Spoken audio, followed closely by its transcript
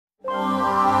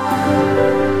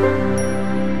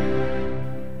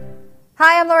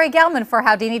I'm Lori Gelman for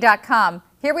Howdini.com.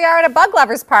 Here we are at a bug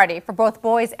lovers party for both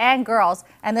boys and girls,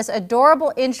 and this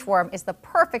adorable inchworm is the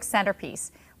perfect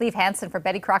centerpiece. Lieve Hansen for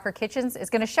Betty Crocker Kitchens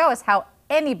is going to show us how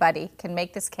anybody can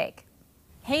make this cake.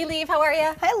 Hey Lieve, how are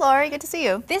you? Hi Lori, good to see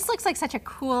you. This looks like such a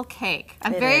cool cake.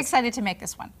 I'm very excited to make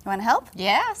this one. You want to help?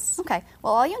 Yes. Okay,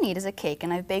 well all you need is a cake,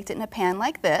 and I've baked it in a pan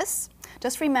like this.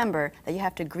 Just remember that you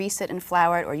have to grease it and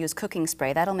flour it or use cooking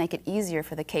spray. That'll make it easier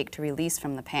for the cake to release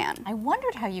from the pan. I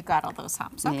wondered how you got all those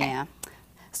humps. Okay. Yeah.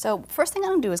 So first thing I'm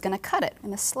going to do is going to cut it. I'm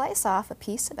going to slice off a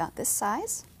piece about this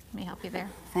size. Let me help you there.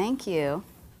 Thank you.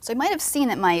 So you might have seen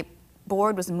that my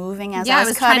board was moving as I I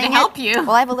was cutting trying to help you.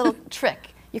 Well, I have a little trick.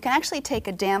 You can actually take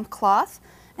a damp cloth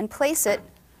and place it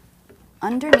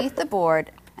underneath the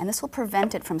board, and this will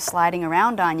prevent it from sliding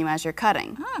around on you as you're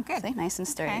cutting. Oh, good. See, nice and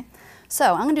sturdy. Okay.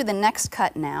 So I'm going to do the next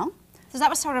cut now. So that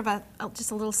was sort of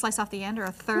just a little slice off the end, or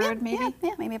a third maybe?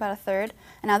 Yeah, maybe about a third.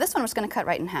 And now this one we're just going to cut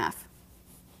right in half.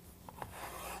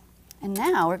 And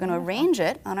now we're going to arrange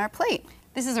it on our plate.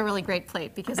 This is a really great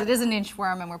plate because it is an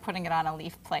inchworm and we're putting it on a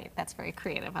leaf plate. That's very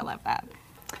creative. I love that.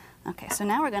 Okay, so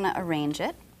now we're going to arrange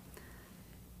it.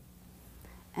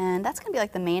 And that's going to be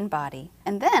like the main body.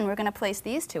 And then we're going to place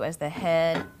these two as the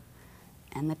head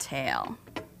and the tail.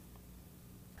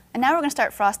 And now we're going to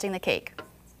start frosting the cake.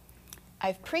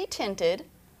 I've pre-tinted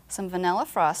some vanilla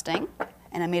frosting,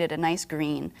 and I made it a nice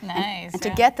green. Nice. And to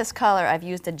get this color, I've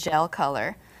used a gel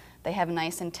color. They have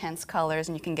nice intense colors,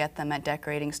 and you can get them at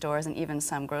decorating stores and even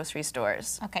some grocery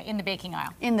stores. Okay, in the baking aisle.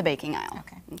 In the baking aisle.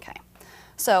 Okay. Okay.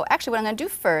 So actually what I'm going to do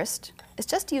first is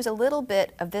just to use a little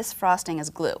bit of this frosting as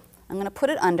glue. I'm going to put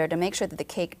it under to make sure that the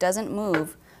cake doesn't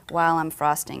move while I'm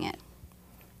frosting it.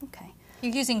 Okay.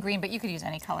 You're using green, but you could use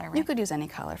any color, right? You could use any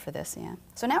color for this, yeah.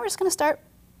 So now we're just going to start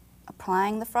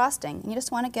applying the frosting. And you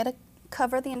just want to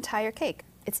cover the entire cake.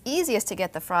 It's easiest to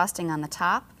get the frosting on the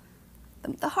top.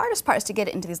 The hardest part is to get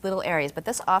it into these little areas, but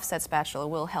this offset spatula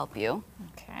will help you.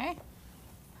 Okay.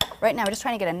 Right now we're just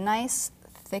trying to get a nice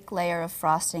thick layer of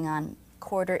frosting on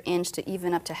 1/4 inch to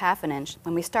even up to 1/2 inch.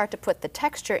 When we start to put the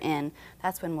texture in,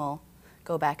 that's when we'll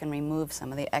go back and remove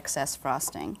some of the excess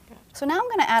frosting. Good. So now I'm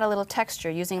going to add a little texture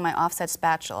using my offset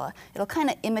spatula. It'll kind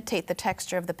of imitate the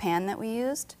texture of the pan that we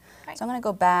used. Right. So I'm going to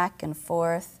go back and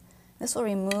forth. This will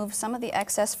remove some of the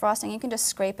excess frosting. You can just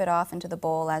scrape it off into the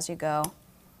bowl as you go.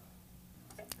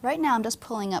 Right now I'm just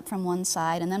pulling up from one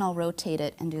side, and then I'll rotate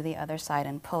it and do the other side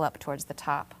and pull up towards the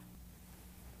top.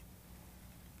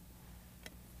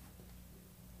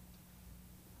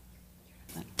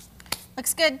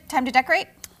 Looks good. Time to decorate?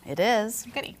 It is.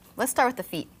 Goody. Let's start with the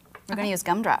feet. We're going to use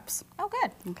gumdrops. Oh,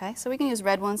 good. Okay, so we can use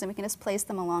red ones, and we can just place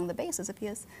them along the base as if he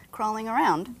is crawling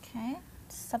around. Okay,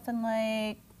 something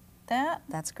like that.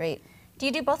 That's great. Do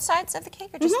you do both sides of the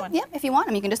cake or just one? Yeah, if you want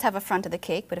them, you can just have a front of the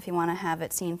cake, but if you want to have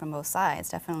it seen from both sides,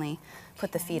 definitely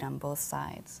put the feet on both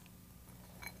sides.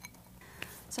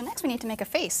 So next we need to make a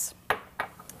face.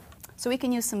 So we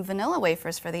can use some vanilla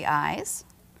wafers for the eyes,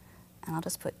 and I'll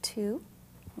just put 2,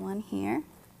 one here.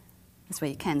 This way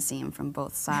you can see them from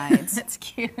both sides. That's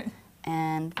cute.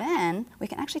 And then we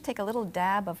can actually take a little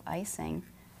dab of icing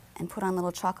and put on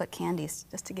little chocolate candies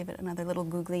just to give it another little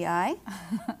googly eye.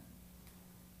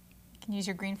 You can use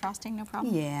your green frosting, no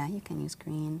problem? Yeah, you can use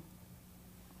green.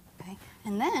 Okay,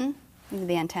 and then you do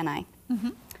the antennae.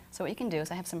 So what you can do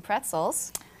is I have some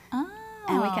pretzels,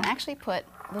 and we can actually put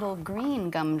little green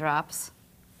gumdrops,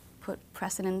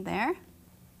 press it in there.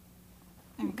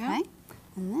 There we Okay, go.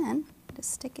 and then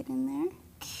just stick it in there.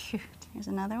 Cute. Here's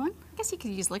another one. I guess you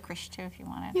could use licorice too if you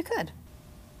wanted. You could.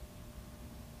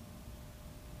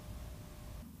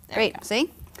 Great,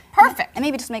 see? Perfect. And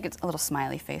maybe just make it a little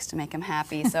smiley face to make him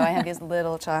happy. So I have these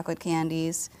little chocolate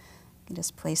candies. You can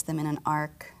just place them in an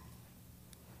arc.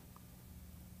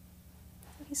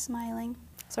 He's smiling.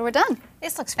 So we're done.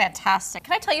 This looks fantastic.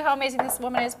 Can I tell you how amazing this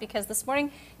woman is? Because this morning,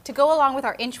 to go along with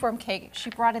our inchworm cake, she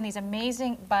brought in these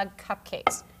amazing bug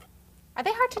cupcakes. Are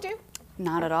they hard to do?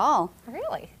 Not at all.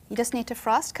 Really? You just need to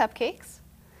frost cupcakes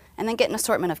and then get an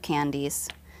assortment of candies.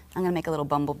 I'm going to make a little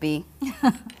bumblebee.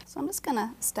 So I'm just going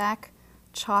to stack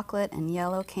chocolate and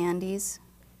yellow candies.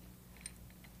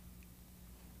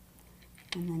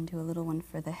 And then do a little one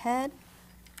for the head.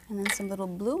 And then some little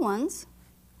blue ones,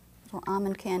 little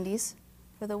almond candies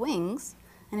for the wings.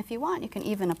 And if you want, you can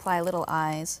even apply little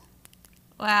eyes.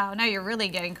 Wow, now you're really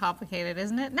getting complicated,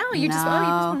 isn't it? No, you just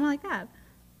want them like that.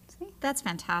 See? That's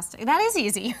fantastic. That is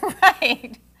easy,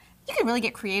 right? You can really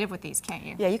get creative with these, can't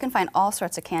you? Yeah, you can find all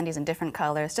sorts of candies in different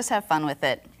colors. Just have fun with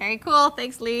it. Very cool.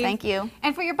 Thanks, Lee. Thank you.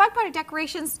 And for your bug party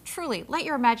decorations, truly, let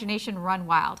your imagination run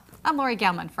wild. I'm Lori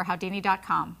Gelman for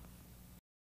Howdini.com.